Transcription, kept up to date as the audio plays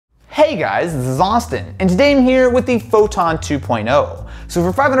Hey guys, this is Austin, and today I'm here with the Photon 2.0. So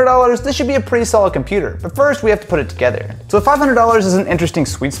for $500, this should be a pretty solid computer, but first we have to put it together. So $500 is an interesting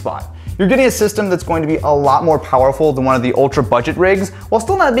sweet spot. You're getting a system that's going to be a lot more powerful than one of the ultra budget rigs, while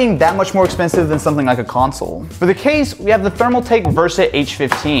still not being that much more expensive than something like a console. For the case, we have the Thermaltake Versa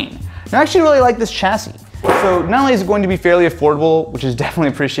H15. Now I actually really like this chassis. So not only is it going to be fairly affordable, which is definitely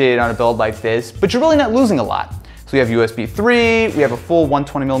appreciated on a build like this, but you're really not losing a lot. So we have USB 3, we have a full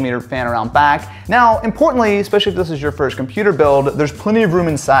 120mm fan around back. Now, importantly, especially if this is your first computer build, there's plenty of room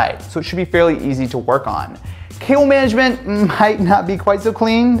inside, so it should be fairly easy to work on. Cable management might not be quite so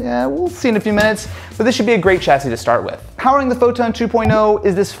clean, we'll see in a few minutes, but this should be a great chassis to start with. Powering the Photon 2.0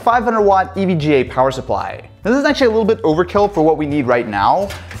 is this 500 watt EVGA power supply. Now, this is actually a little bit overkill for what we need right now.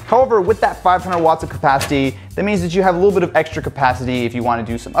 However, with that 500 watts of capacity, that means that you have a little bit of extra capacity if you want to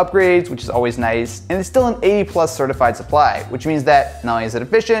do some upgrades, which is always nice, and it's still an 80+ certified supply, which means that not only is it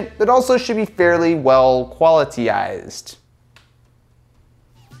efficient, but also should be fairly well qualityized.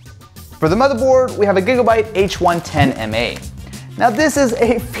 For the motherboard, we have a Gigabyte H110MA. Now this is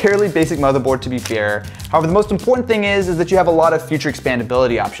a fairly basic motherboard to be fair. However, the most important thing is that you have a lot of future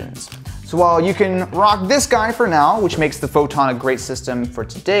expandability options. So while you can rock this guy for now, which makes the Photon a great system for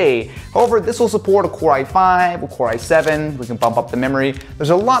today, however, this will support a Core i5, a Core i7, we can bump up the memory.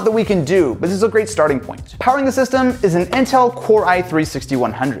 There's a lot that we can do, but this is a great starting point. Powering the system is an Intel Core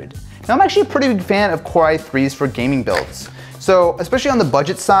i3-6100. Now I'm actually a pretty big fan of Core i3s for gaming builds. So especially on the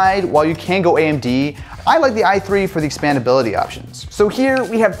budget side, while you can go AMD, I like the i3 for the expandability options. So here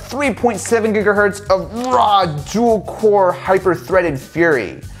we have 3.7 gigahertz of raw dual-core hyper-threaded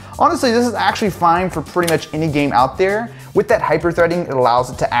Fury. Honestly, this is actually fine for pretty much any game out there. With that hyper-threading, it allows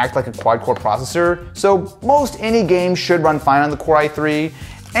it to act like a quad-core processor, so most any game should run fine on the Core i3,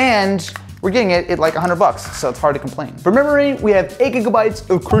 and we're getting it at like $100, so it's hard to complain. For memory, we have 8 gigabytes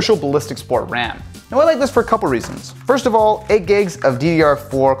of Crucial Ballistic Sport RAM. Now I like this for a couple reasons. First of all, 8 gigs of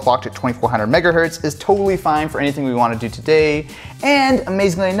DDR4 clocked at 2400 megahertz is totally fine for anything we want to do today, and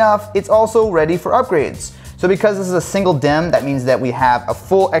amazingly enough, it's also ready for upgrades. So because this is a single DIMM, that means that we have a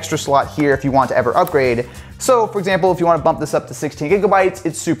full extra slot here if you want to ever upgrade. So for example, if you want to bump this up to 16 gigabytes,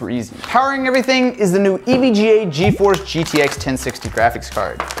 it's super easy. Powering everything is the new EVGA GeForce GTX 1060 graphics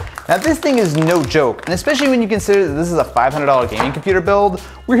card. Now this thing is no joke, and especially when you consider that this is a $500 gaming computer build,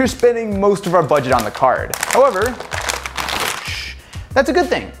 we're spending most of our budget on the card. However, that's a good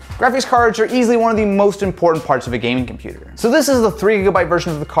thing. Graphics cards are easily one of the most important parts of a gaming computer. So this is the 3 gigabyte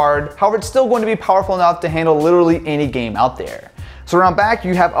version of the card, however it's still going to be powerful enough to handle literally any game out there. So around back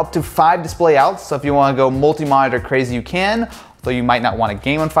you have up to 5 display outs, so if you want to go multi-monitor crazy you can, though you might not want to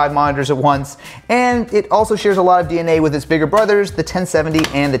game on 5 monitors at once. And it also shares a lot of DNA with its bigger brothers, the 1070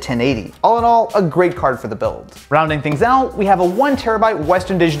 and the 1080. All in all, a great card for the build. Rounding things out, we have a 1 terabyte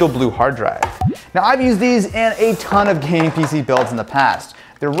Western Digital Blue hard drive. Now I've used these in a ton of gaming PC builds in the past.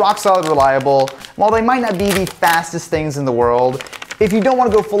 They're rock solid reliable. While they might not be the fastest things in the world, if you don't want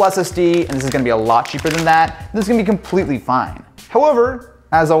to go full SSD, and this is going to be a lot cheaper than that, this is going to be completely fine. However,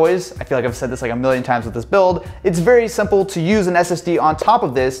 as always, I feel like I've said this like a million times with this build, it's very simple to use an SSD on top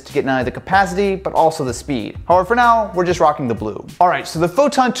of this to get not only the capacity, but also the speed. However, for now, we're just rocking the blue. Alright, so the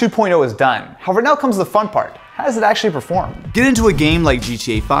Photon 2.0 is done. However, now comes the fun part. How does it actually perform? Get into a game like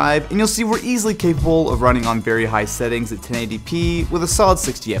GTA 5 and you'll see we're easily capable of running on very high settings at 1080p with a solid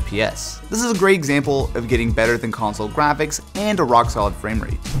 60 FPS. This is a great example of getting better than console graphics and a rock solid frame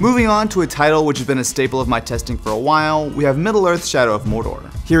rate. Moving on to a title which has been a staple of my testing for a while, we have Middle-earth: Shadow of Mordor.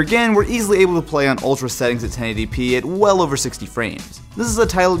 Here again, we're easily able to play on ultra settings at 1080p at well over 60 frames. This is a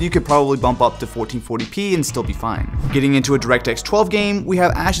title you could probably bump up to 1440p and still be fine. Getting into a DirectX 12 game, we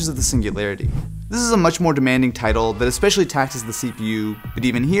have Ashes of the Singularity. This is a much more demanding title that especially taxes the CPU, but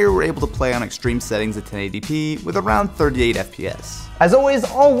even here we're able to play on extreme settings at 1080p with around 38 FPS. As always,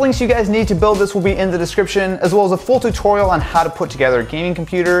 all the links you guys need to build this will be in the description, as well as a full tutorial on how to put together a gaming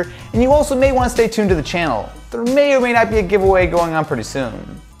computer, and you also may want to stay tuned to the channel. There may or may not be a giveaway going on pretty soon.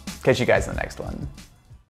 Catch you guys in the next one.